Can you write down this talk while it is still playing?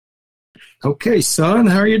Okay, son,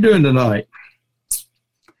 how are you doing tonight?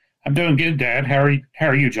 I'm doing good, Dad. How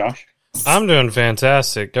are you, Josh? I'm doing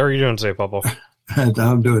fantastic. How are you doing today, Papa?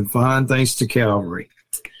 I'm doing fine, thanks to Calvary.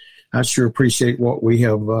 I sure appreciate what we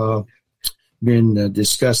have been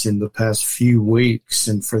discussing the past few weeks,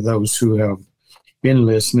 and for those who have been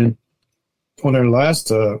listening, on our last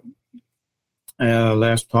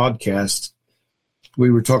podcast,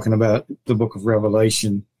 we were talking about the book of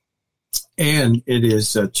Revelation, and it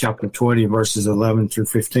is chapter 20, verses 11 through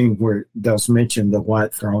 15, where it does mention the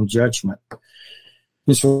white throne judgment.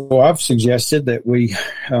 And so I've suggested that we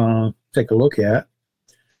take a look at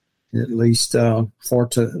least for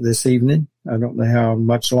this evening. I don't know how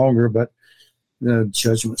much longer, but the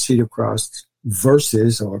judgment seat of Christ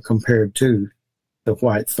verses are compared to the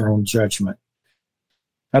white throne judgment.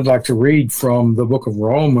 I'd like to read from the book of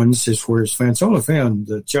Romans, is where it's found. It's only found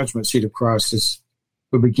the judgment seat of Christ is,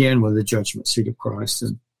 we begin with the judgment seat of Christ,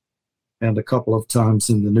 and a couple of times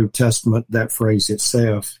in the New Testament, that phrase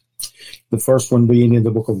itself. The first one being in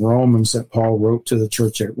the book of Romans that Paul wrote to the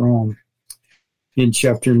church at Rome. In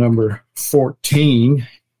chapter number 14,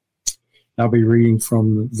 I'll be reading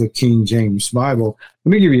from the King James Bible.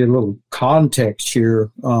 Let me give you a little context here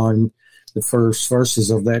on the first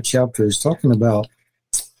verses of that chapter. It's talking about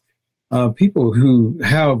people who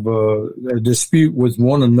have a dispute with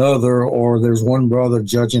one another, or there's one brother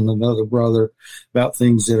judging another brother about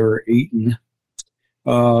things that are eaten.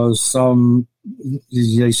 Some,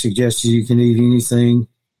 they suggest you can eat anything,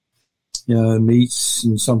 meats,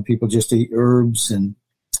 and some people just eat herbs. And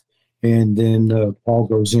then Paul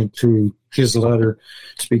goes into his letter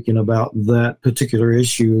speaking about that particular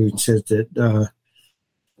issue. It says that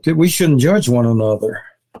we shouldn't judge one another.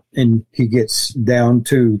 And he gets down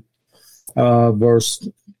to verse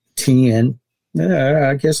 10.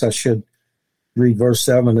 I guess I should read verse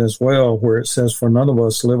 7 as well, where it says, "For none of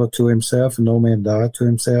us liveth to himself, and no man dieth to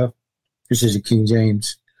himself." This is the King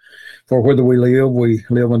James. "For whether we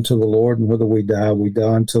live unto the Lord, and whether we die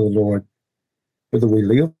unto the Lord. Whether we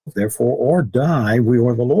live, therefore, or die, we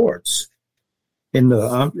are the Lord's." And,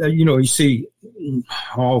 you see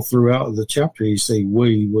all throughout the chapter, you say,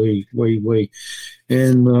 we.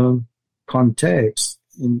 In context,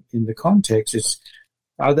 in the context, it's,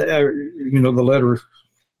 the letter,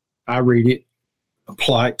 I read it,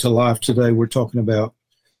 apply it to life today. We're talking about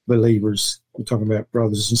believers. We're talking about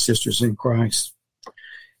brothers and sisters in Christ.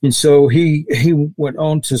 And so he went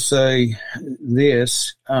on to say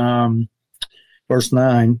this, verse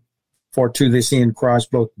 9, "For to this end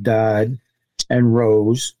Christ both died and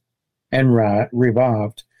rose and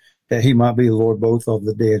revived, that he might be the Lord both of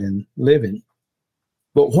the dead and living.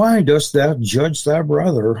 But why dost thou judge thy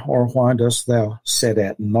brother, or why dost thou set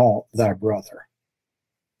at naught thy brother?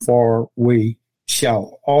 For we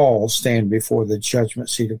shall all stand before the judgment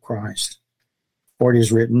seat of Christ. For it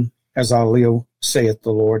is written, As I live, saith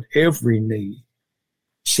the Lord, every knee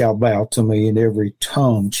shall bow to me, and every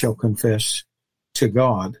tongue shall confess to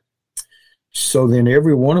God. So then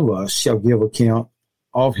every one of us shall give account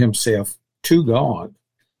of himself to God.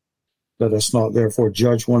 Let us not therefore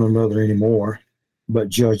judge one another anymore, but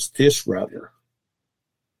judge this rather,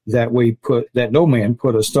 that no man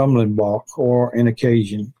put a stumbling block or an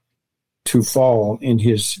occasion to fall in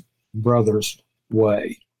his brother's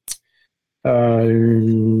way."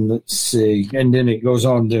 Let's see. And then it goes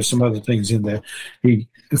on. There's some other things in there. He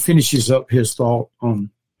finishes up his thought on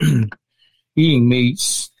eating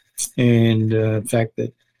meats and the fact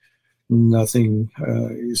that nothing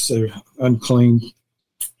is unclean,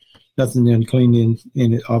 nothing unclean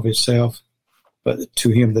in it of itself, but to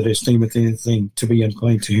him that esteemeth anything to be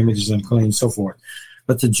unclean, to him it is unclean, so forth.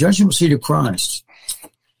 But the judgment seat of Christ,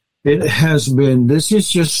 this is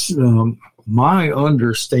just my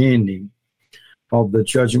understanding of the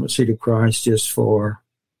judgment seat of Christ is for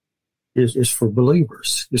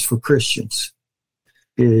believers, is for Christians.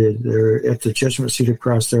 At the judgment seat of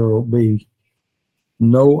Christ, there will be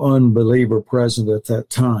no unbeliever present at that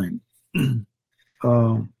time.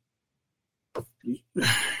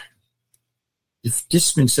 If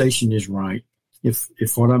dispensation is right, if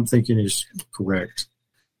what I'm thinking is correct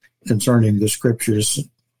concerning the scriptures,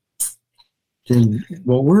 then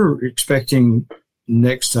what we're expecting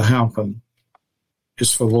next to happen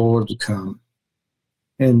is for the Lord to come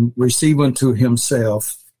and receive unto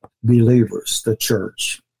himself believers, the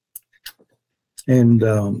church. And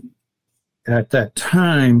at that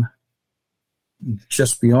time,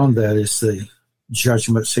 just beyond that is the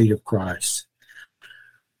judgment seat of Christ.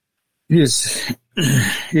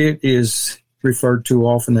 It is referred to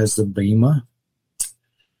often as the bema.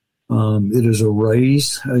 It is a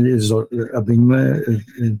raise. It is a bema.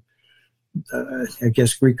 I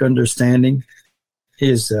guess, Greek understanding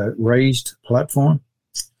is a raised platform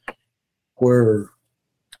where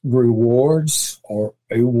rewards or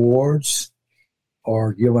awards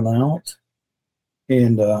are given out.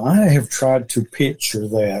 And I have tried to picture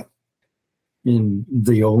that in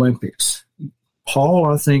the Olympics.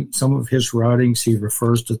 Paul, I think some of his writings, he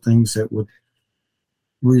refers to things that would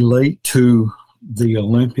relate to the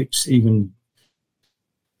Olympics, even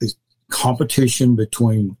the competition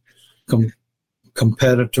between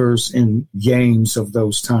competitors in games of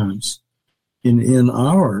those times. In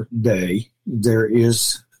our day, there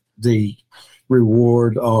is the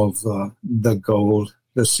reward of the gold,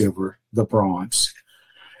 the silver, the bronze.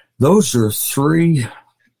 Those are 3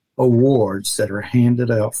 awards that are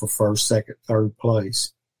handed out for first, second, third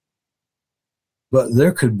place. But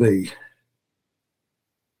there could be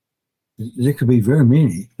very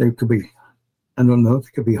many. There could be, I don't know,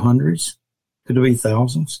 there could be hundreds, could be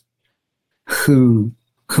thousands who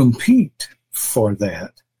compete for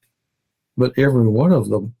that. But every one of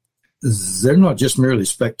them, they're not just merely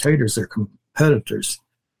spectators, they're competitors,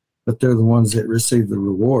 but they're the ones that receive the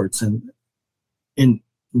rewards. And in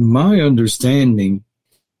my understanding,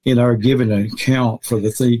 in our giving an account for the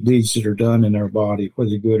deeds that are done in our body,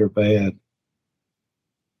 whether good or bad,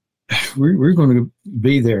 we're going to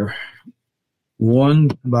be there one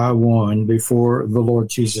by one before the Lord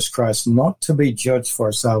Jesus Christ, not to be judged for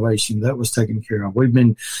our salvation. That was taken care of. We've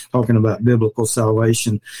been talking about biblical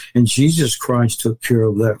salvation, and Jesus Christ took care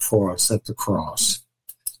of that for us at the cross,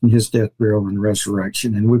 in his death, burial, and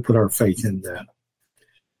resurrection, and we put our faith in that.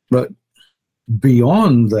 But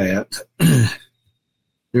beyond that,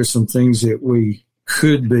 there's some things that we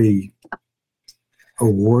could be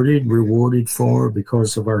rewarded for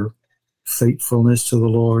because of our faithfulness to the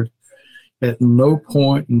Lord. At no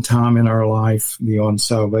point in time in our life beyond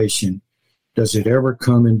salvation does it ever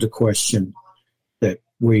come into question that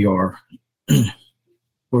we're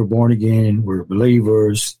born again, we're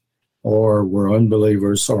believers, or we're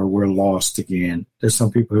unbelievers, or we're lost again. There's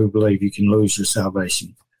some people who believe you can lose your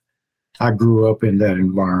salvation. I grew up in that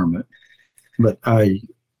environment, but I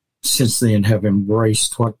since then have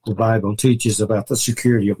embraced what the Bible teaches about the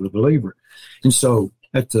security of the believer. And so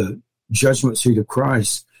at the judgment seat of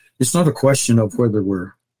Christ, it's not a question of whether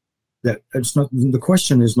the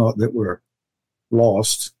question is not that we're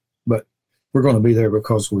lost, but we're going to be there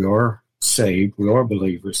because we are saved, we are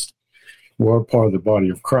believers, we are part of the body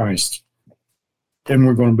of Christ, and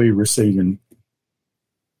we're going to be receiving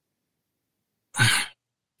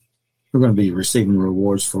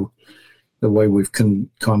rewards for the way we've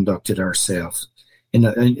conducted ourselves.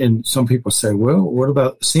 And some people say, well, what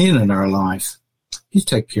about sin in our life? He's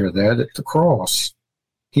taken care of that at the cross.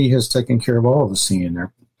 He has taken care of all the sin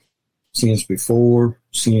there. Sins before,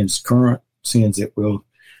 sins current, sins that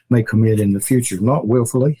may commit in the future, not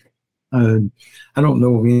willfully. I don't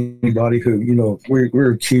know of anybody who,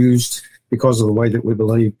 we're accused because of the way that we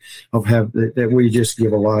believe that we just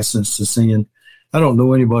give a license to sin. I don't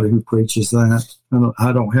know anybody who preaches that.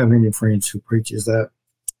 I don't have any friends who preaches that.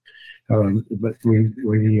 But we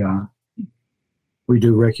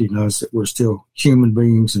do recognize that we're still human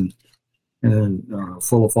beings and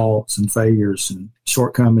full of faults and failures and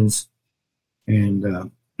shortcomings.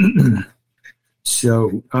 And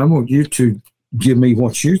so I want you to give me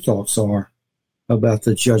what your thoughts are about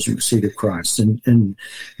the judgment seat of Christ. And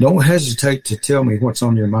don't hesitate to tell me what's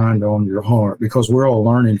on your mind or on your heart, because we're all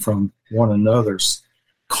learning from one another's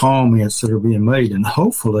comments that are being made. And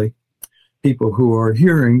hopefully people who are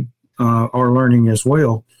hearing are learning as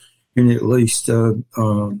well, and at least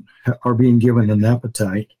are being given an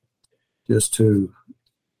appetite just to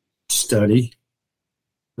study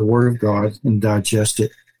the Word of God and digest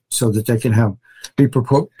it so that they can be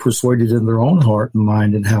persuaded in their own heart and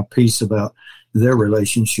mind and have peace about their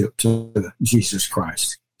relationship to Jesus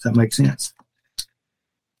Christ. Does that make sense?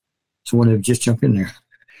 So I wanted to just jump in there.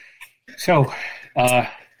 So,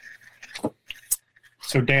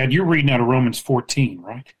 Dad, you're reading out of Romans 14,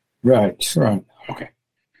 right? Right. Okay.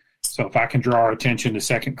 So if I can draw our attention to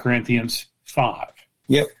 2 Corinthians 5.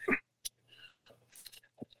 Yep.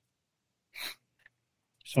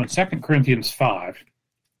 So in 2 Corinthians 5,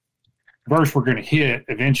 verse we're going to hit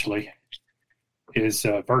eventually is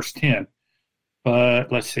verse 10. But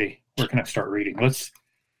let's see, where can I start reading? Let's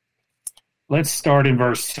start in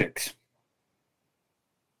verse 6.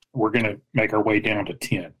 We're going to make our way down to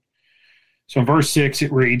 10. So in verse 6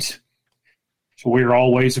 it reads, "So we are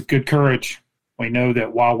always of good courage. We know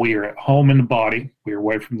that while we are at home in the body, we are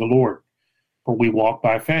away from the Lord. For we walk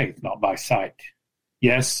by faith, not by sight.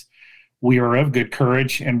 Yes, we are of good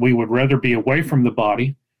courage, and we would rather be away from the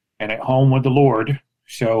body and at home with the Lord.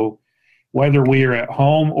 So Whether we are at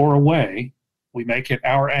home or away, we make it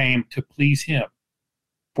our aim to please him.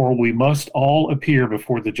 For we must all appear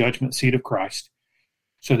before the judgment seat of Christ,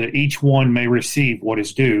 so that each one may receive what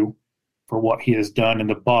is due for what he has done in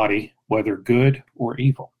the body, whether good or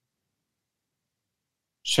evil.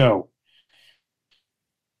 So,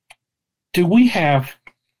 do we have,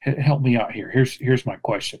 help me out here, here's my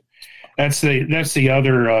question. That's the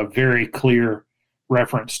other very clear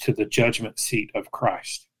reference to the judgment seat of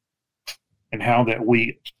Christ, and how that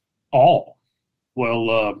we all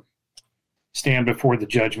will stand before the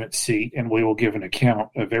judgment seat, and we will give an account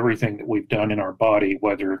of everything that we've done in our body,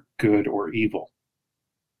 whether good or evil.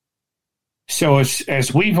 So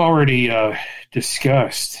as we've already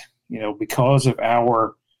discussed, because of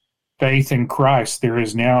our faith in Christ, there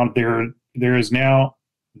is now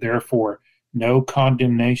therefore no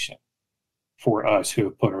condemnation for us who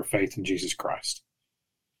have put our faith in Jesus Christ.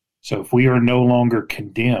 So if we are no longer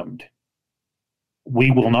condemned,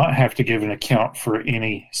 we will not have to give an account for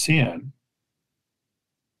any sin.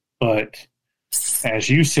 But as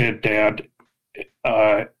you said, Dad,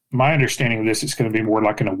 my understanding of this is going to be more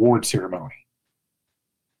like an award ceremony.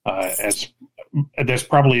 As that's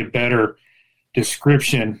probably a better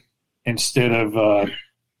description instead of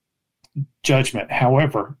judgment.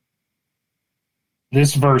 However,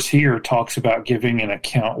 this verse here talks about giving an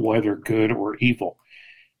account whether good or evil.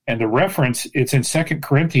 And the reference, it's in 2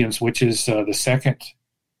 Corinthians, which is the second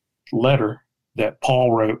letter that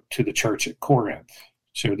Paul wrote to the church at Corinth.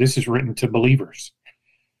 So this is written to believers.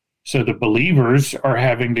 So the believers are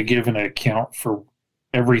having to give an account for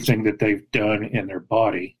everything that they've done in their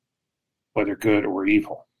body, whether good or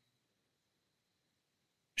evil.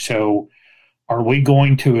 So are we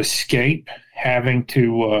going to escape having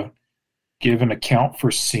to give an account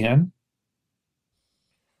for sin?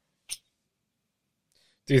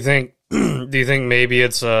 Do you think maybe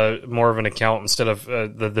it's more of an account instead of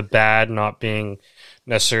the bad not being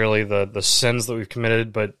necessarily the sins that we've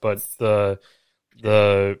committed, but the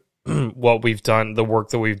what we've done, the work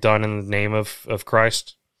that we've done in the name of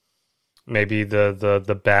Christ? Maybe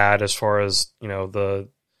the bad, as far as the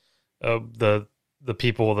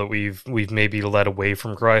people that we've maybe led away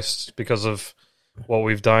from Christ because of what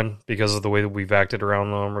we've done, because of the way that we've acted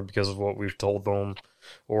around them, or because of what we've told them,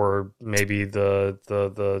 or maybe the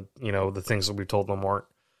things that we've told them aren't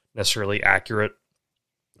necessarily accurate.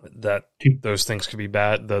 That those things could be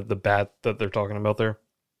bad. The bad that they're talking about there.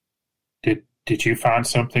 Did you find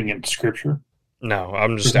something in Scripture? No,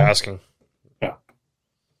 I'm just asking. Yeah.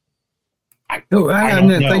 I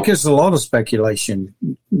think it's a lot of speculation,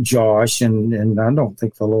 Josh, and I don't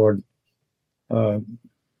think the Lord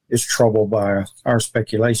is troubled by our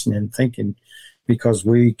speculation and thinking, because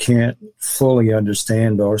we can't fully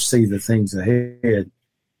understand or see the things ahead.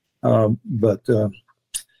 But the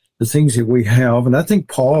things that we have, and I think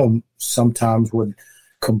Paul sometimes would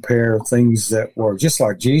compare things that were just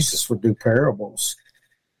like Jesus would do parables,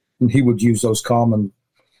 and he would use those common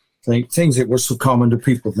things that were so common to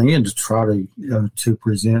people then to try to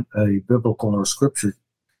present a biblical or scripture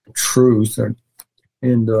truth.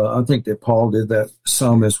 And I think that Paul did that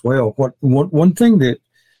some as well. One thing that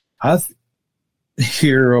I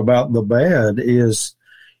hear about the bad is,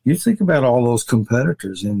 you think about all those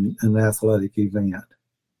competitors in an athletic event.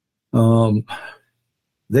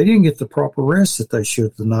 They didn't get the proper rest that they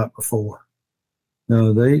should the night before.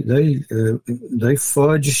 No, they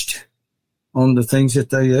fudged on the things that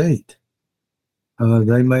they ate.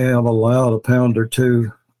 They may have allowed a pound or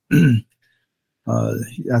two.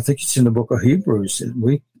 I think it's in the book of Hebrews.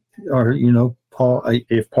 Paul.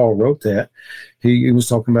 If Paul wrote that, he was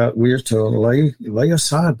talking about we're to lay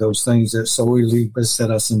aside those things that so easily beset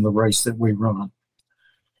us in the race that we run.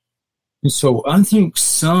 And so I think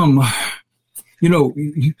some,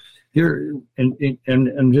 here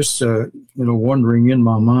and just wondering in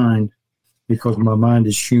my mind, because my mind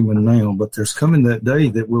is human now, but there's coming that day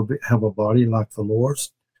that we'll have a body like the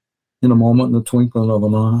Lord's in a moment, in the twinkling of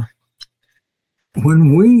an eye.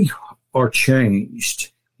 When we are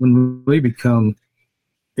changed, when we become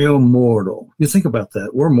immortal, you think about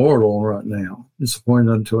that. We're mortal right now. It's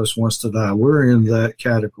appointed unto us once to die. We're in that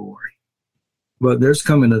category. But there's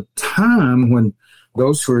coming a time when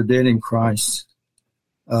those who are dead in Christ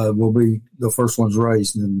will be the first ones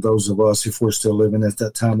raised, and those of us, if we're still living at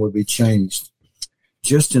that time, will be changed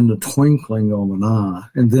just in the twinkling of an eye.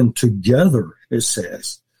 And then together, it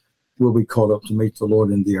says, we'll be caught up to meet the Lord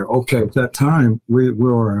in the air. Okay, at that time, we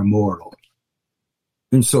are immortal.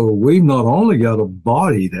 And so we've not only got a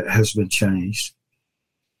body that has been changed,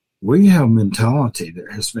 we have mentality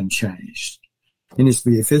that has been changed. And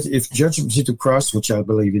if judgment seat of Christ, which I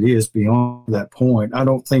believe it is, beyond that point, I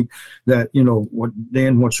don't think that,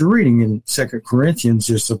 what you're reading in 2 Corinthians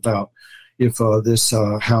is about if this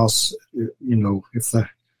house, if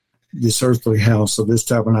this earthly house of this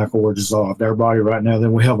tabernacle were dissolved, our body right now,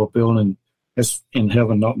 then we have a building that's in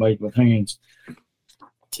heaven, not made with hands.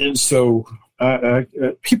 And so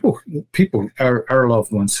people, our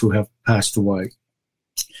loved ones who have passed away,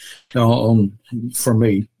 for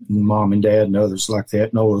me, mom and dad and others like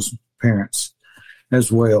that, Noah's parents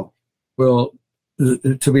as well. Well,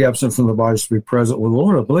 to be absent from the body is to be present with the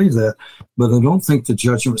Lord. I believe that, but I don't think the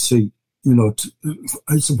judgment seat,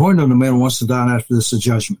 it's appointed unto man wants to die, and after this, a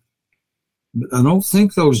judgment. But I don't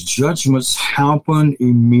think those judgments happen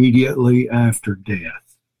immediately after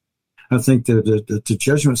death. I think that the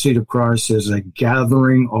judgment seat of Christ is a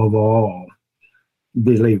gathering of all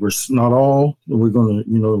believers, not all. We're going to,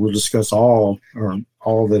 we'll discuss all, or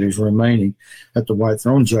all that is remaining at the white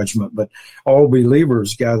throne judgment, but all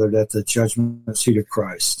believers gathered at the judgment seat of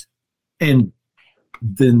Christ. And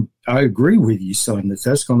then I agree with you, son,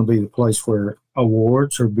 that's going to be the place where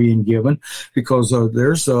awards are being given, because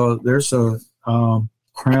there's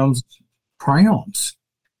crowns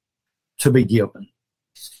to be given,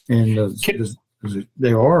 and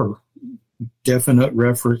there are definite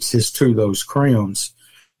references to those crowns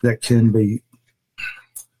that can be.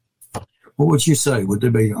 What would you say? Would they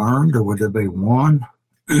be earned, or would they be won?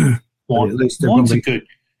 Well, at least one's a good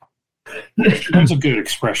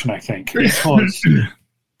expression, I think, because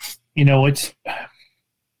it's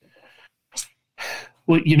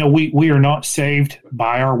we are not saved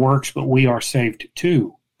by our works, but we are saved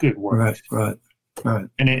to good works. Right.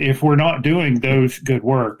 And if we're not doing those good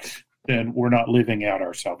works, then we're not living out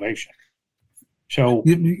our salvation. So,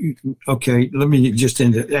 okay, let me just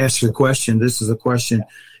ask you a question. This is a question.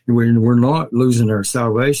 We're not losing our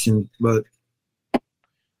salvation, but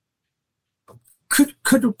could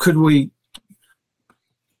we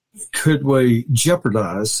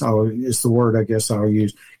jeopardize? Is the word I guess I'll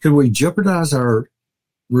use. Could we jeopardize our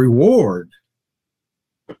reward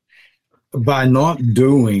by not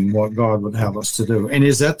doing what God would have us to do? And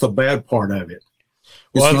is that the bad part of it?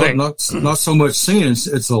 It's not so much sin.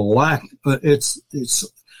 It's a lack. It's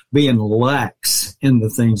being lax in the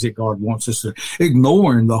things that God wants us to,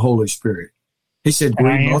 ignoring the Holy Spirit. He said,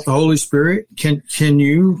 "Grieve not the Holy Spirit." Can we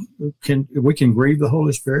grieve the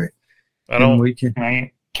Holy Spirit? Can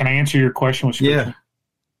I answer your question with Scripture?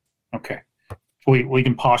 Yeah. Okay. We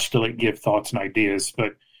can postulate, give thoughts and ideas,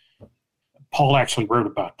 but Paul actually wrote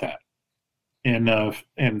about that in 1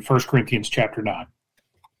 Corinthians chapter 9.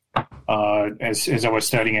 As I was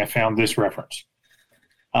studying, I found this reference.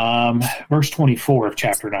 Verse 24 of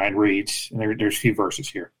chapter 9 reads, and there's a few verses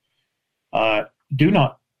here. Do you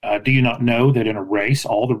not know that in a race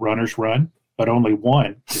all the runners run, but only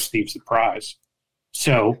one receives the prize?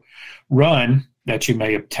 So run that you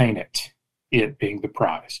may obtain it being the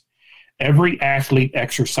prize. Every athlete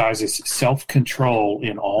exercises self-control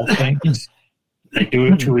in all things. They do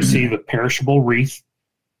it to receive a perishable wreath,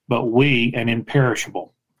 but we an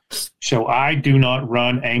imperishable. So I do not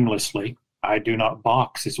run aimlessly. I do not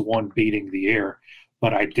box as one beating the air,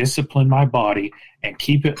 but I discipline my body and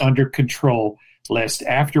keep it under control, lest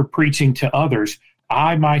after preaching to others,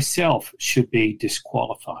 I myself should be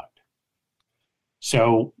disqualified.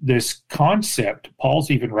 So this concept,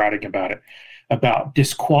 Paul's even writing about it, about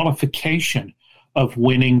disqualification of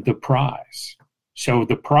winning the prize. So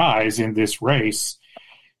the prize in this race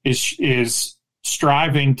is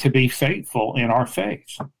striving to be faithful in our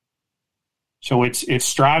faith. So it's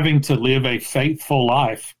striving to live a faithful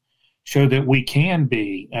life so that we can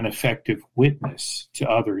be an effective witness to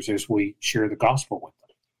others as we share the gospel with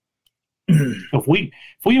them. If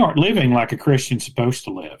we aren't living like a Christian's supposed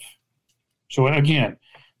to live. So again,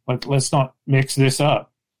 let's not mix this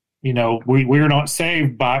up. We are not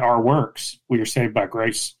saved by our works. We are saved by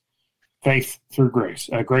grace, faith through grace,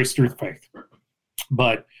 grace through faith.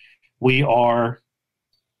 But we are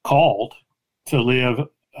called to live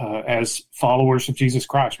as followers of Jesus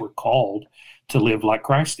Christ. We're called to live like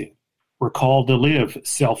Christ did. We're called to live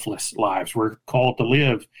selfless lives. We're called to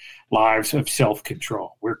live lives of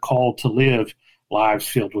self-control. We're called to live lives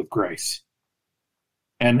filled with grace.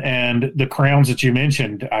 And the crowns that you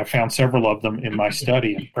mentioned, I found several of them in my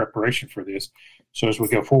study in preparation for this. So as we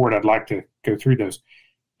go forward, I'd like to go through those.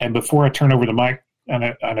 And before I turn over the mic,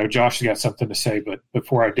 I know Josh has got something to say, but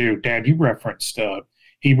before I do, Dad, you referenced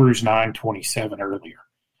Hebrews 9:27 earlier.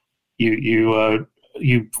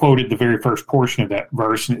 You quoted the very first portion of that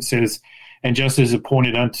verse, and it says, "And just as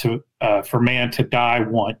appointed unto for man to die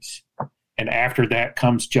once, and after that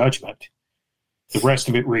comes judgment. The rest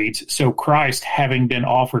of it reads, "So Christ, having been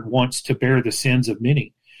offered once to bear the sins of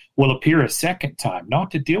many, will appear a second time,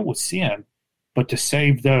 not to deal with sin, but to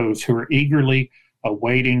save those who are eagerly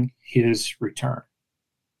awaiting his return."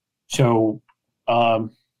 So,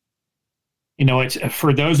 it's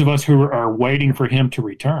for those of us who are waiting for him to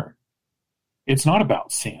return. It's not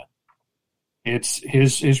about sin. It's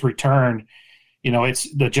his return.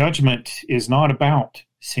 It's the judgment is not about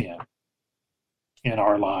sin in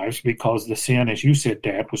our lives, because the sin, as you said,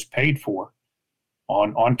 Dad, was paid for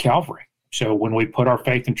on Calvary. So when we put our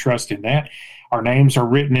faith and trust in that, our names are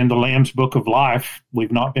written in the Lamb's book of life.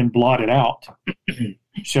 We've not been blotted out.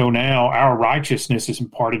 So now our righteousness is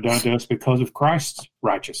imparted unto us because of Christ's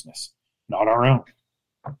righteousness, not our own.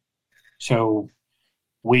 So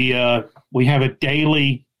we have a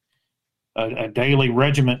daily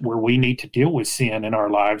regiment where we need to deal with sin in our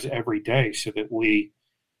lives every day, so that we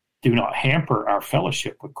do not hamper our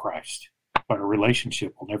fellowship with Christ, but our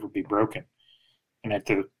relationship will never be broken. And at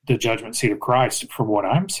the judgment seat of Christ, from what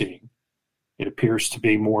I'm seeing, it appears to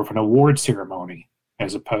be more of an award ceremony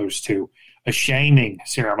as opposed to a shaming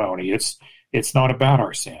ceremony. It's not about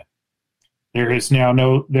our sin. There is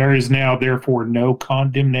now therefore no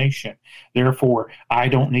condemnation. Therefore, I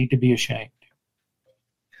don't need to be ashamed.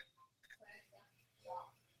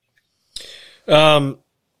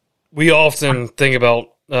 We often think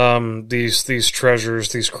about these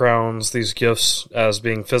treasures, these crowns, these gifts as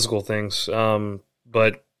being physical things,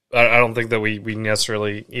 but I don't think that we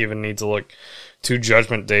necessarily even need to look to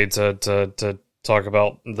Judgment Day to talk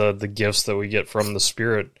about the gifts that we get from the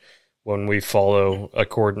Spirit when we follow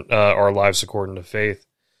our lives according to faith.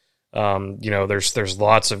 There's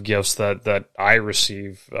lots of gifts that I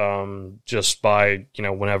receive just by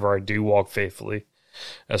whenever I do walk faithfully,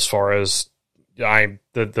 as far as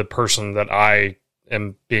the person that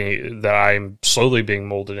I'm slowly being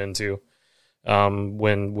molded into,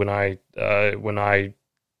 when I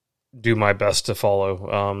do my best to follow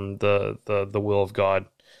the will of God,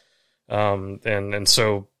 and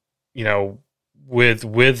so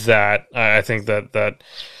with that, I think that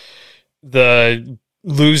the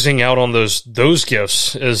losing out on those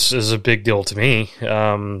gifts is a big deal to me.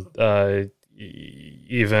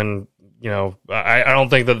 Even I don't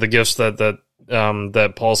think that the gifts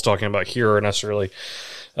that Paul's talking about here are necessarily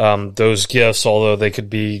those gifts, although they could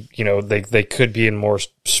be, they could be in more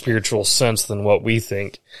spiritual sense than what we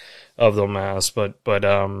think of them as, but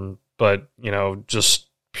just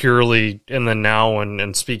purely in the now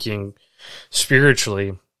and speaking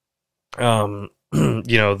spiritually,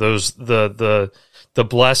 those the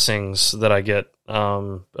blessings that I get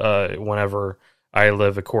whenever I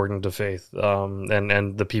live according to faith,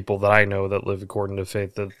 and the people that I know that live according to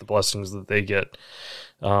faith, that the blessings that they get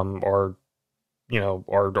are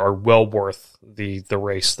well worth the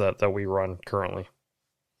race that we run currently.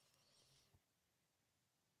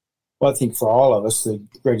 Well, I think for all of us, the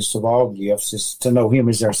greatest of all gifts is to know him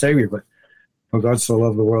as our Savior. But for God so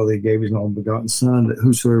loved the world that he gave his only begotten Son, that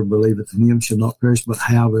whosoever believeth in him shall not perish but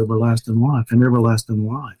have everlasting life. And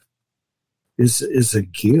everlasting life is a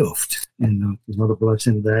gift. And another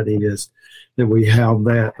blessing of that is that we have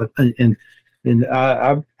that. But and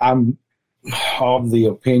I'm of the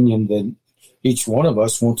opinion that each one of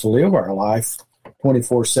us wants to live our life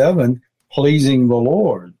 24/7 pleasing the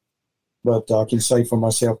Lord. But I can say for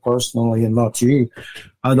myself personally, and not you,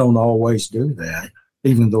 I don't always do that,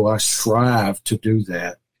 even though I strive to do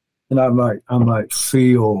that. And I might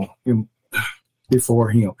feel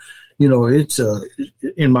before him, it's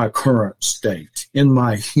in my current state, in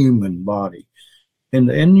my human body.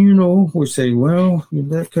 And we say, well,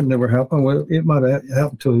 that could never happen. Well, it might have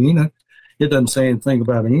happened to Enoch. It doesn't say anything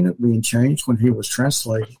about Enoch being changed when he was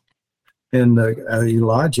translated. And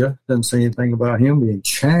Elijah doesn't say anything about him being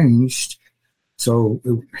changed. So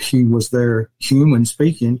he was there, human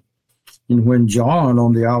speaking. And when John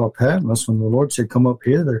on the Isle of Patmos, when the Lord said, "Come up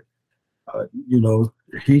hither,"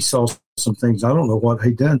 he saw some things. I don't know what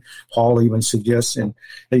he done. Paul even suggests, and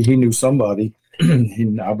he knew somebody,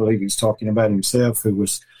 and I believe he's talking about himself, who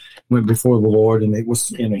went before the Lord, and it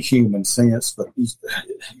was in a human sense. But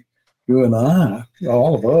you and I,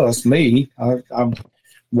 all of us, I'm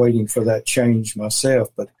waiting for that change myself.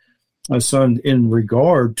 But my son, in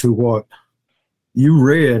regard to what you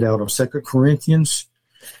read out of 2 Corinthians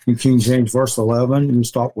in King James, verse 11, you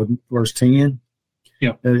stop with verse 10.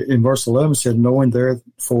 Yeah. In verse 11 said, "Knowing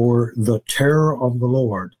therefore the terror of the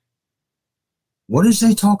Lord." What is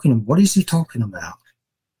he talking about? What is he talking about?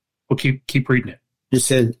 Well, keep reading it. It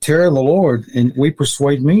said, "Terror of the Lord, and we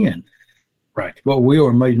persuade men." Right. But we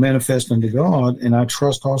are made manifest unto God, and I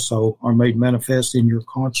trust also are made manifest in your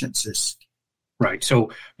consciences. Right.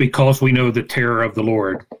 So because we know the terror of the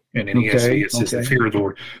Lord, and in ESV it says the fear of the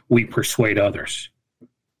Lord, we persuade others.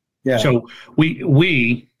 Yeah. So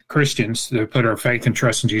we Christians that put our faith and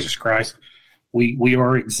trust in Jesus Christ, we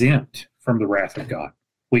are exempt from the wrath of God.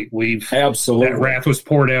 We've absolutely, that wrath was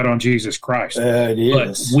poured out on Jesus Christ. It but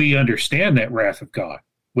is. We understand that wrath of God.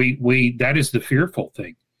 We that is the fearful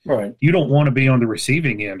thing. Right. You don't want to be on the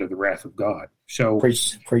receiving end of the wrath of God. So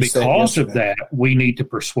preach because of that, we need to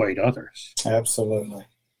persuade others. Absolutely.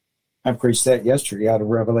 I preached that yesterday out of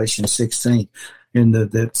Revelation 16.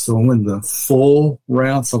 So when the full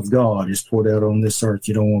wrath of God is poured out on this earth,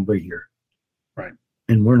 you don't want to be here. Right.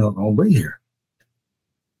 And we're not going to be here.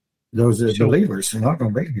 Those are believers are not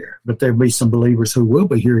going to be here. But there'll be some believers who will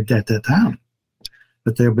be here at that time.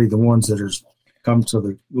 But they'll be the ones that are come to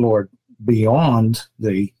the Lord beyond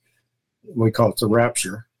we call it the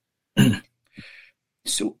rapture.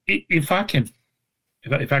 So if I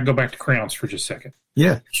go back to crowns for just a second.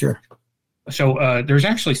 Yeah, sure. So there's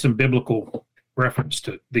actually some biblical reference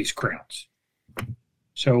to these crowns.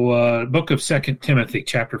 So book of 2 Timothy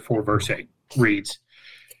chapter 4 verse 8 reads,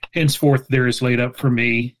 "Henceforth there is laid up for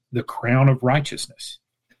me the crown of righteousness,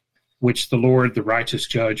 which the Lord, the righteous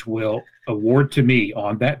judge, will award to me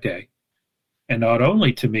on that day, and not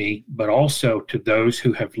only to me, but also to those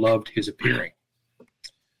who have loved his appearing."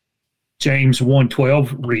 James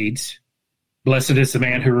 1:12 reads, "Blessed is the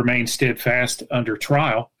man who remains steadfast under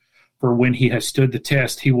trial, for when he has stood the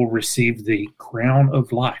test, he will receive the crown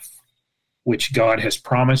of life, which God has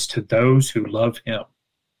promised to those who love him."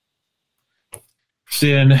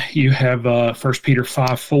 Then you have 1 Peter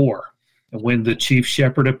 5:4. "When the chief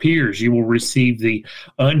shepherd appears, you will receive the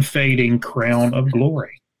unfading crown of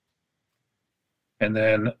glory." And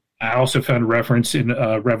then I also found a reference in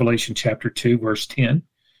Revelation chapter 2, verse 10.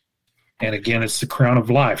 And again, it's the crown of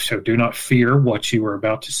life. "So do not fear what you are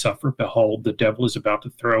about to suffer. Behold, the devil is about to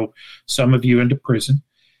throw some of you into prison,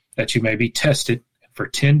 that you may be tested. For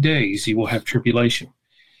 10 days you will have tribulation.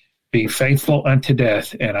 Be faithful unto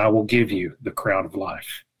death, and I will give you the crown of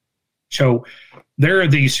life." So there are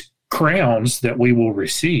these crowns that we will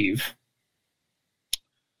receive.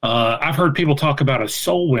 I've heard people talk about a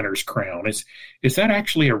soul winner's crown. Is that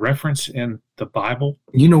actually a reference in the Bible?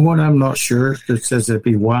 You know what? I'm not sure. It says that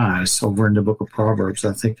be wise over in the book of Proverbs.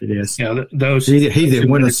 I think it is. Yeah, those he that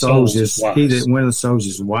winneth souls is wise. He that winneth souls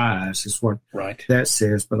is wise. Is what right. that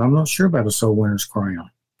says. But I'm not sure about a soul winner's crown.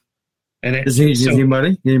 And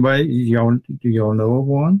anybody? Do y'all know of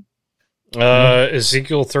one?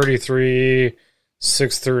 Ezekiel 33,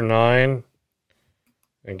 6-9.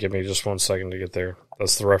 And give me just 1 second to get there.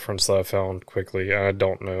 That's the reference that I found quickly. I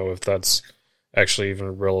don't know if that's actually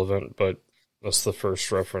even relevant, but that's the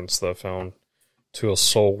first reference that I found to a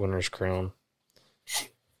soul winner's crown.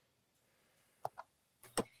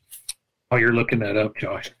 While you're looking that up,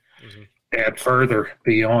 Josh, add further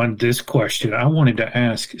beyond this question, I wanted to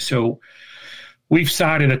ask. So we've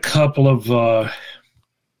cited a couple of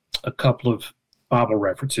Bible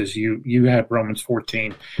references. You had Romans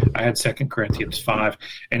 14. I had 2 Corinthians 5,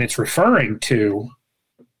 and it's referring to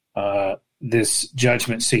this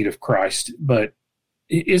judgment seat of Christ. But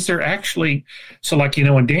is there actually, so like,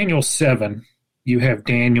 in Daniel 7, you have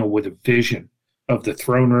Daniel with a vision of the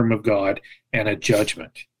throne room of God and a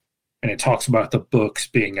judgment. And it talks about the books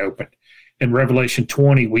being opened. In Revelation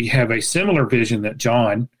 20, we have a similar vision that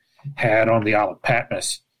John had on the Isle of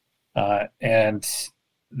Patmos. And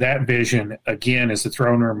that vision, again, is the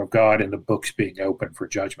throne room of God and the books being open for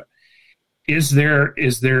judgment. Is there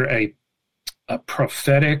a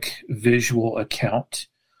prophetic visual account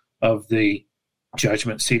of the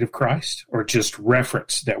judgment seat of Christ, or just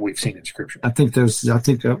reference that we've seen in Scripture? I think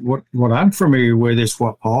what I'm familiar with is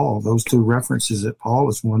those two references that Paul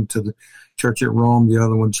is, one to the church at Rome, the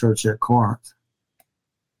other one church at Corinth.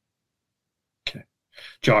 Okay.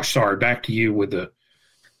 Josh, sorry, back to you with the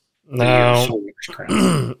no.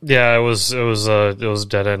 Yeah, it was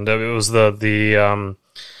dead end. It was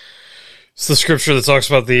it's the scripture that talks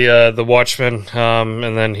about the watchman,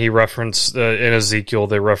 and then he referenced in Ezekiel.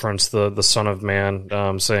 They reference the Son of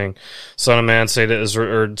Man, saying, "Son of Man, say to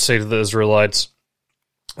the Israelites,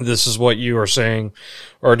 this is what you are saying.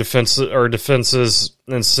 Our defenses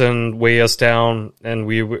and sin weigh us down, and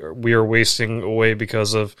we are wasting away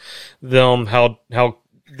because of them. How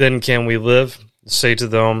then can we live? Say to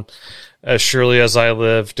them, as surely as I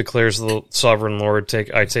live, declares the sovereign Lord,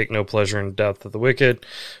 I take no pleasure in death of the wicked,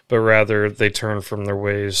 but rather they turn from their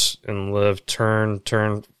ways and live. Turn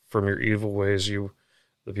from your evil ways, you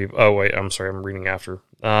the people." Oh wait, I'm sorry, I'm reading after.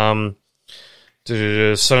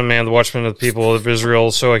 Son of man, the watchman of the people of Israel,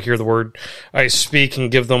 so I hear the word I speak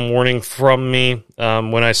and give them warning from me.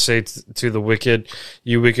 When I say to the wicked,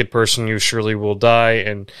 you wicked person, you surely will die,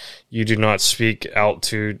 and you do not speak out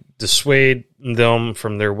to dissuade them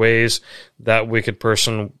from their ways, that wicked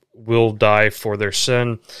person will die for their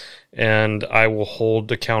sin, and I will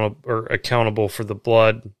hold accountable for the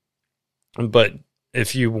blood. But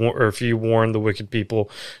if you warn the wicked people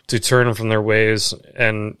to turn from their ways,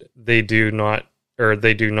 and they do not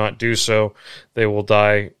do so, they will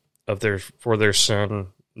die for their sin,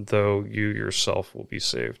 though you yourself will be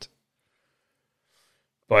saved.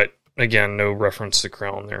 But again, no reference to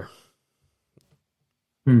crown there.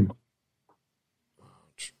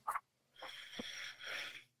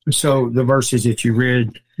 So the verses that you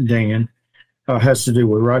read, Dan, has to do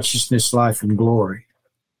with righteousness, life, and glory,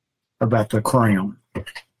 about the crown.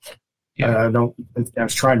 Yeah. I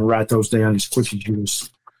was trying to write those down as quick as you was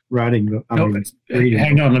writing. Reading.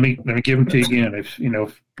 Hang on, let me give them to you again. If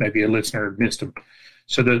maybe a listener missed them.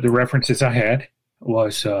 So the references I had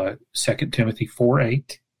was 2 Timothy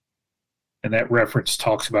 4:8, and that reference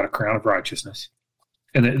talks about a crown of righteousness.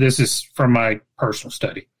 And this is from my personal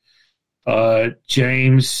study.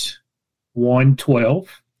 James 1:12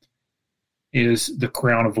 is the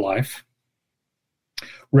crown of life.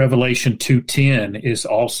 Revelation 2:10 is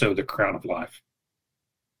also the crown of life.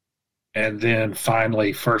 And then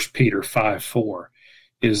finally, 1 Peter 5:4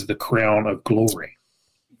 is the crown of glory.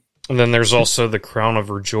 And then there's also the crown of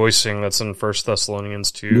rejoicing that's in 1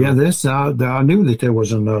 Thessalonians 2. Yeah, I knew that there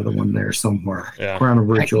was another one there somewhere. Yeah. Crown of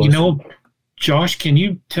rejoicing. Josh, can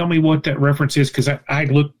you tell me what that reference is? Because I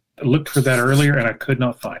looked for that earlier and I could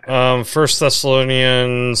not find it. 1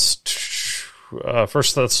 Thessalonians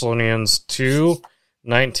 2,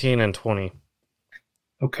 19 and 20.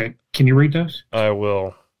 Okay. Can you read those? I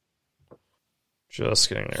will. Just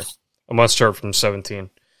getting there. I must start from 17.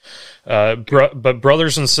 But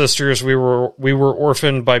brothers and sisters, we were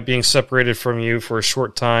orphaned by being separated from you for a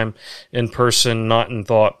short time, in person, not in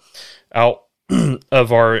thought. Out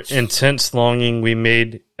of our intense longing, we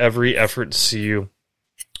made every effort to see you,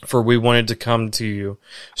 for we wanted to come to you.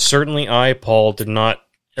 Certainly I, Paul, did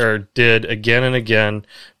again and again,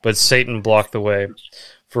 but Satan blocked the way.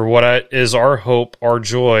 For what is our hope, our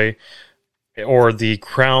joy, or the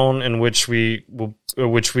crown in which we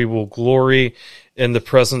will glory in the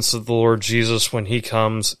presence of the Lord Jesus when he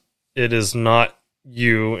comes, it is not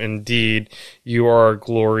you. Indeed, you are our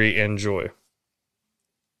glory and joy.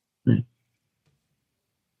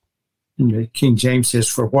 King James says,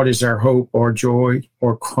 for what is our hope or joy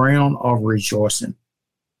or crown of rejoicing?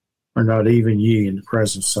 Are not even ye in the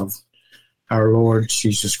presence of our Lord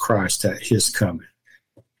Jesus Christ at his coming?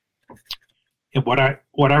 And what I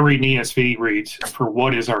read in ESV reads, for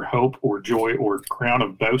what is our hope or joy or crown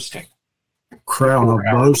of boasting? Crown of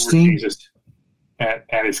boasting? Lord Jesus at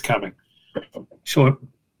his coming. So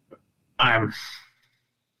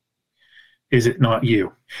is it not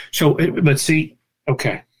you? So let's see.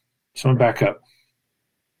 Okay. So I'm back up.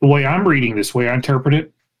 The way I'm reading this, way I interpret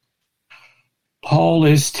it, Paul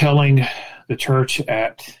is telling the church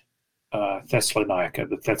at Thessalonica,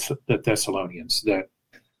 the Thessalonians, that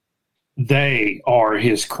they are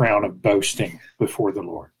his crown of boasting before the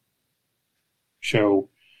Lord. So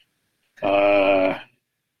I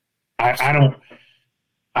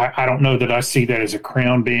don't know that I see that as a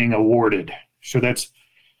crown being awarded. So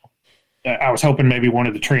I was hoping maybe one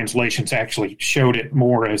of the translations actually showed it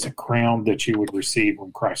more as a crown that you would receive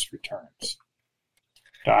when Christ returns.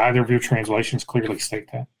 Do either of your translations clearly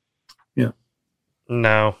state that? Yeah.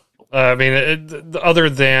 No. I mean,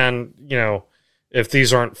 other than, if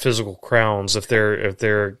these aren't physical crowns, if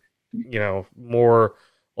they're more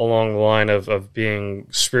along the line of being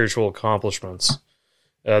spiritual accomplishments,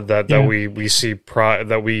 that we see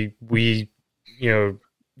that we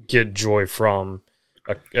get joy from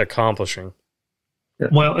accomplishing.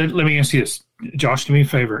 Well, let me ask you this. Josh, do me a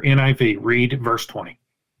favor. NIV, read verse 20.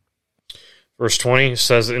 Verse 20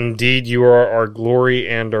 says, indeed, you are our glory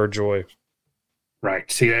and our joy.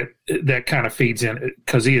 Right. See, that kind of feeds in,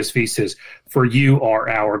 because ESV says, for you are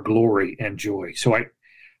our glory and joy. So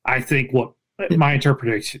I think what my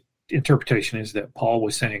interpretation is that Paul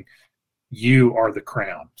was saying, you are the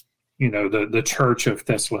crown. The church of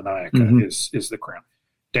Thessalonica is the crown.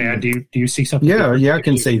 Dad, do you see something? Yeah, I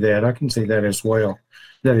can see that. I can see that as well.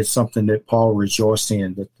 That is something that Paul rejoiced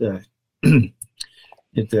in, that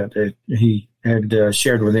that he had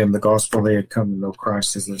shared with them the gospel. They had come to know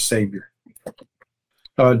Christ as their Savior.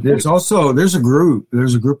 There's a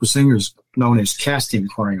group of singers known as casting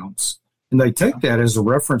crowns, and they take that as a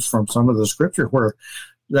reference from some of the scripture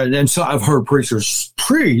and so I've heard preachers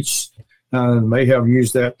preach may have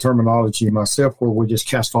used that terminology myself, where we just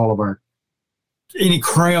cast all of any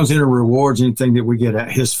crowns, any rewards, anything that we get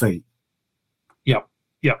at his feet.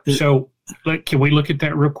 Yep. So, can we look at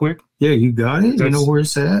that real quick? Yeah, you got it. You know where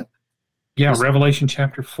it's at? Yeah, Revelation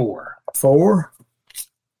chapter 4. 4?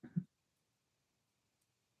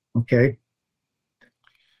 Okay.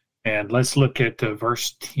 And let's look at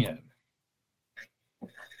verse 10.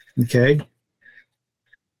 Okay.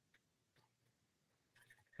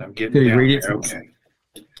 I'm getting Did you down read it? there. Okay.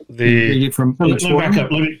 Read it from Let me back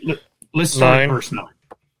up. Let's start at 9. verse 9.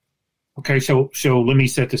 Okay, so let me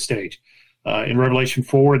set the stage. In Revelation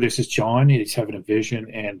 4, this is John. He's having a vision,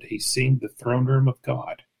 and he's seeing the throne room of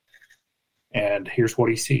God. And here's what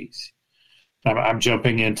he sees. I'm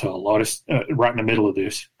jumping into a lot of right in the middle of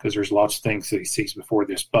this, because there's lots of things that he sees before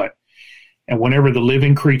this. And whenever the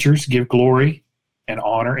living creatures give glory and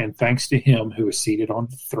honor and thanks to him who is seated on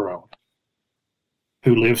the throne,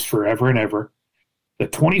 who lives forever and ever, the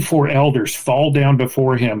 24 elders fall down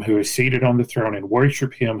before him who is seated on the throne and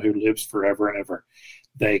worship him who lives forever and ever.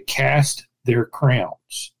 They cast their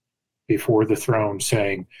crowns before the throne,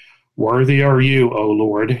 saying, "Worthy are you, O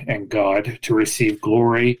Lord and God, to receive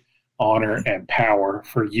glory, honor, and power,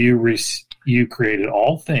 for you created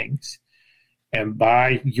all things, and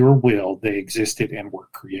by your will they existed and were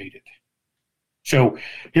created." So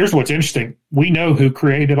here's what's interesting. We know who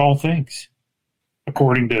created all things,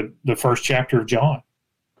 according to the first chapter of John.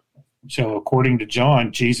 So according to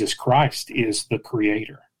John, Jesus Christ is the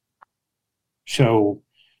creator. So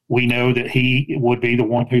we know that he would be the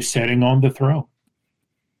one who's sitting on the throne.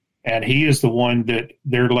 And he is the one that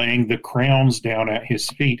they're laying the crowns down at his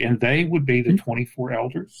feet. And they would be the 24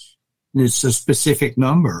 elders. It's a specific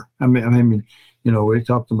number. I mean, we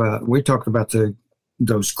talked about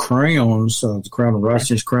those crowns, the crown of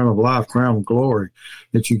righteousness, crown of life, crown of glory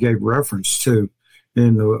that you gave reference to.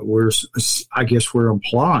 And I guess we're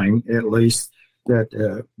implying at least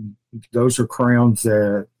that those are crowns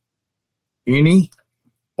that any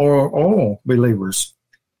or all believers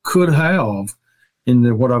could have.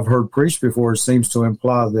 In what I've heard preached before, it seems to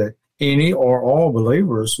imply that any or all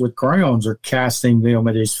believers with crowns are casting them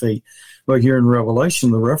at his feet. But here in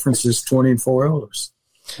Revelation, the reference is 24 elders.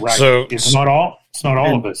 Right. So it's not all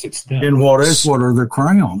of us. It's them. And what are the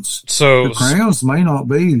crowns? So the crowns may not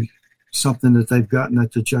be something that they've gotten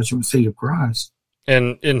at the judgment seat of Christ.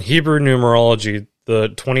 And in Hebrew numerology, the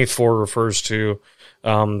 24 refers to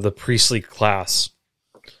the priestly class.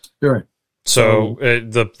 Right. So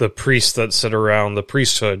the priests that sit around the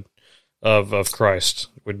priesthood of Christ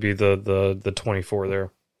would be the 24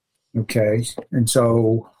 there. Okay. And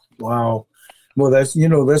so, wow. Well, that's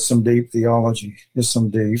some deep theology. It's some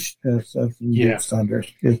deep. Deep thunder.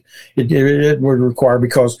 It would require,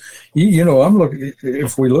 because I'm looking.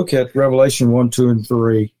 If we look at Revelation 1, 2, and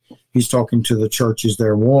 3, he's talking to the churches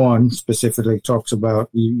there. 1 specifically talks about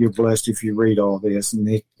you're blessed if you read all this,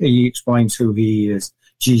 and he explains who he is.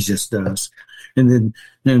 Jesus does. And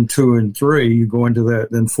then 2 and 3, you go into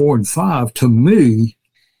that. Then 4 and 5, to me,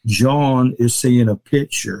 John is seeing a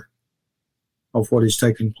picture of what is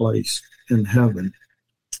taking place in heaven.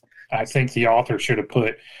 I think the author should have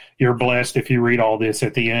put, "You're blessed if you read all this,"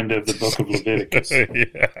 at the end of the book of Leviticus. I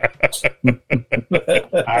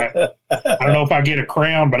don't know if I get a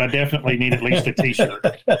crown, but I definitely need at least a T-shirt.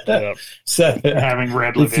 Yeah. So, having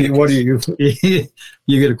read Leviticus. What do you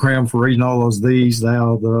get a crown for reading all those these,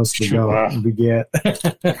 thou, thus, the God, beget.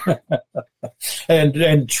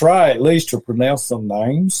 and try at least to pronounce some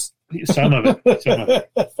names. Some of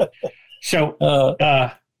it. So,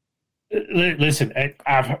 listen,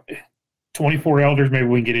 I've 24 elders. Maybe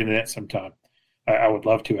we can get into that sometime. I would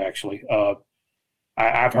love to, actually.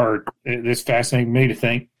 I've heard this fascinating me to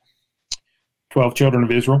think 12 children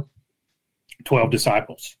of Israel, 12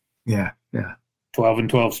 disciples. Yeah. 12 and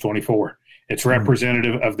 12 is 24. It's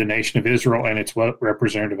representative of the nation of Israel, and it's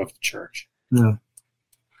representative of the church. Yeah.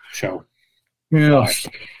 So,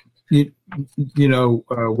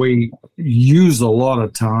 we use a lot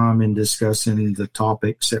of time in discussing the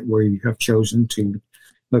topics that we have chosen to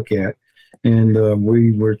look at. And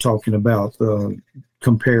we were talking about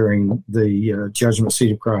comparing the judgment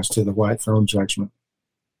seat of Christ to the white throne judgment.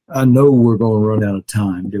 I know we're going to run out of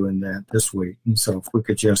time doing that this week. And so if we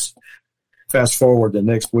could just fast forward the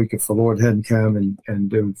next week, if the Lord hadn't come and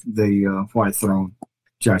do the white throne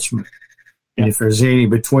judgment. And if there's any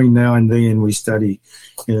between now and then, we study,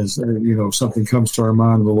 something comes to our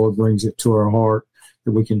mind, the Lord brings it to our heart,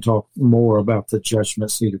 that we can talk more about the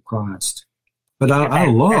judgment seat of Christ. But I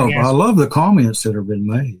love the comments that have been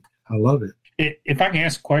made. I love it. If I can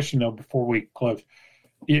ask a question, though, before we close,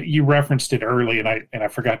 you referenced it early, and I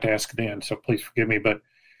forgot to ask then, so please forgive me. But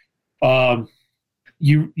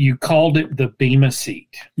You called it the Bema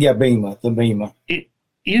seat. Yeah, Bema, the Bema.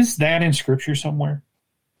 Is that in Scripture somewhere?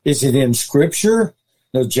 Is it in Scripture?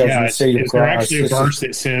 The judgment seat of Is there Christ. actually a verse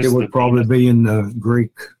that says it would probably Bema? be in the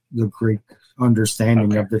Greek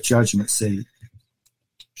understanding of the judgment seat.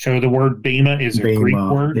 So the word Bema is a Greek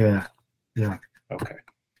word? Yeah. Okay.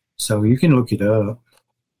 So you can look it up.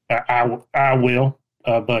 I will,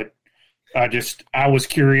 but I was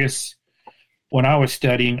curious. When I was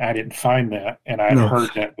studying, I didn't find that, and I heard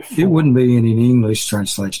that before. It wouldn't be in an English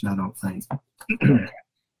translation, I don't think.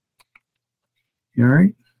 You all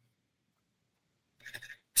right?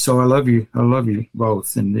 So I love you. I love you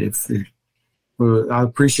both. And I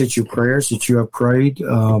appreciate your prayers that you have prayed.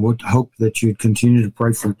 Would hope that you continue to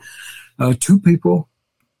pray for two people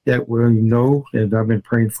that we know that I've been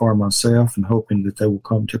praying for myself and hoping that they will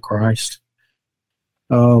come to Christ.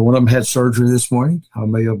 One of them had surgery this morning. I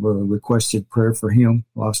may have requested prayer for him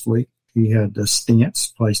last week. He had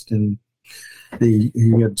stents placed in he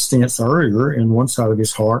had stents earlier in one side of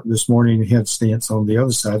his heart. This morning he had stents on the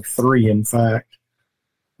other side, 3 in fact.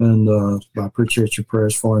 And I appreciate your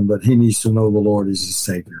prayers for him, but he needs to know the Lord is his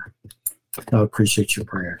Savior. I appreciate your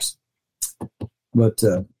prayers. But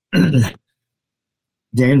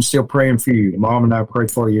Dan's still praying for you. Mom and I pray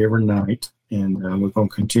for you every night, and we're going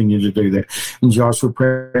to continue to do that. And Josh, we're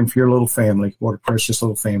praying for your little family. What a precious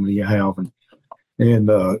little family you have.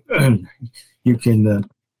 And you can,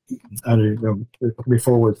 I don't know,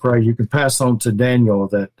 before we pray, you can pass on to Daniel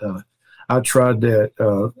that I tried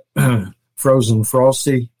that frozen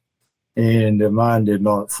frosty, and mine did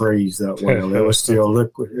not freeze that well. It was still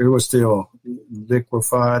liquid. It was still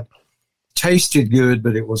liquefied. Tasted good,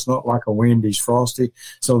 but it was not like a Wendy's frosty.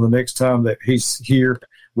 So the next time that he's here,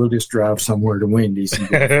 we'll just drive somewhere to Wendy's and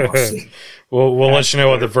get a frosty. We'll let you know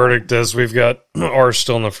what the verdict is. We've got ours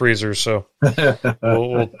still in the freezer, so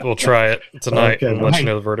we'll try it tonight and let you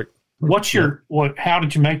know the verdict. How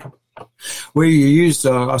did you make them? We used,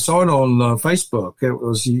 I saw it on Facebook. It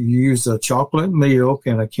was, you used chocolate milk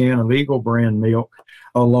and a can of Eagle brand milk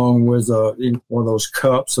along with one of those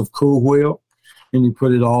cups of Cool Whip, and you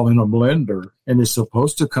put it all in a blender, and it's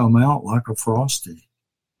supposed to come out like a Frosty.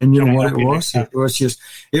 And you know what it was? It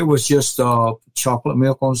was just chocolate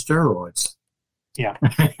milk on steroids. Yeah.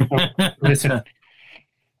 Listen,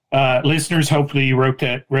 listeners, hopefully you wrote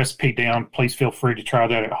that recipe down. Please feel free to try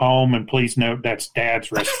that at home, and please note that's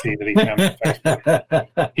Dad's recipe that he found on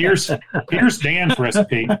Facebook. Here's Dan's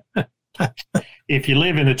recipe. If you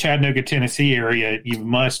live in the Chattanooga, Tennessee area, you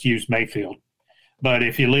must use Mayfield. But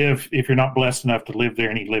if you're not blessed enough to live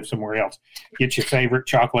there and you live somewhere else, get your favorite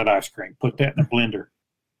chocolate ice cream, put that in a blender,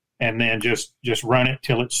 and then just run it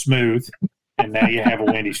till it's smooth, and now you have a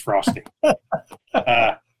Wendy's Frosty.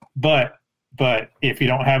 But if you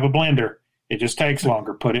don't have a blender, it just takes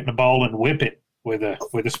longer. Put it in a bowl and whip it with a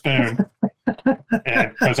spoon.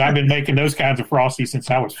 Because I've been making those kinds of Frosties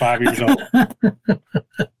since I was 5 years old.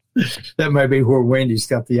 That may be where Wendy's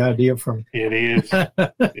got the idea from. It is.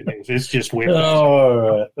 It's just whipped.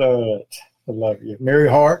 All right. I love you. Merry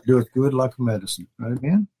heart doeth good like a medicine. Right,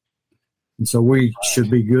 man? And so we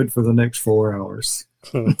should be good for the next 4 hours.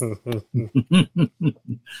 Can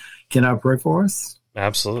I pray for us?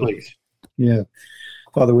 Absolutely. Please. Yeah.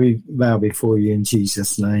 Father, we bow before you in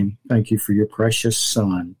Jesus' name. Thank you for your precious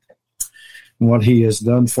Son and what he has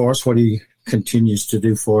done for us, what he continues to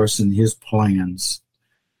do for us in his plans.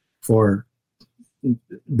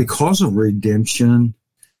 Because of redemption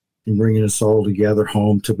and bringing us all together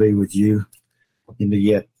home to be with you in the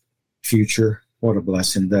yet future, what a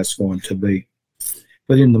blessing that's going to be.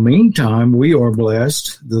 But in the meantime, we are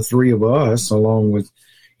blessed, the three of us, along with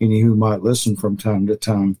any who might listen from time to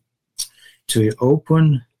time, to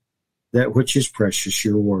open that which is precious,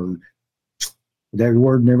 your word. That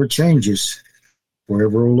word never changes.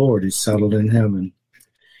 Wherever, O Lord, is settled in heaven.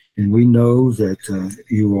 And we know that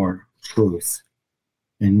you are truth.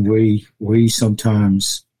 And we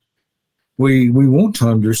sometimes, we want to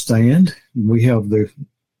understand. We have the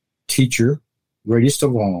teacher, greatest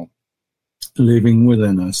of all, living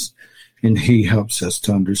within us. And he helps us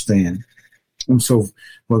to understand. And so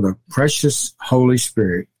for the precious Holy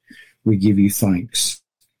Spirit, we give you thanks.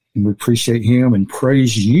 And we appreciate him and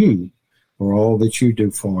praise you for all that you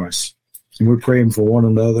do for us. And we're praying for one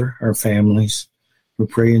another, our families. We're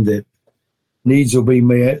praying that needs will be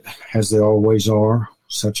met, as they always are.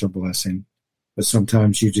 Such a blessing. But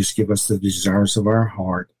sometimes you just give us the desires of our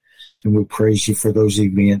heart. And we praise you for those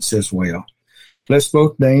events as well. Bless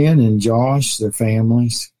both Dan and Josh, their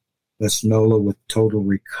families. Bless Nola with total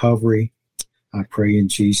recovery. I pray in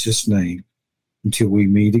Jesus' name. Until we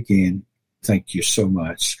meet again, thank you so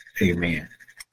much. Amen.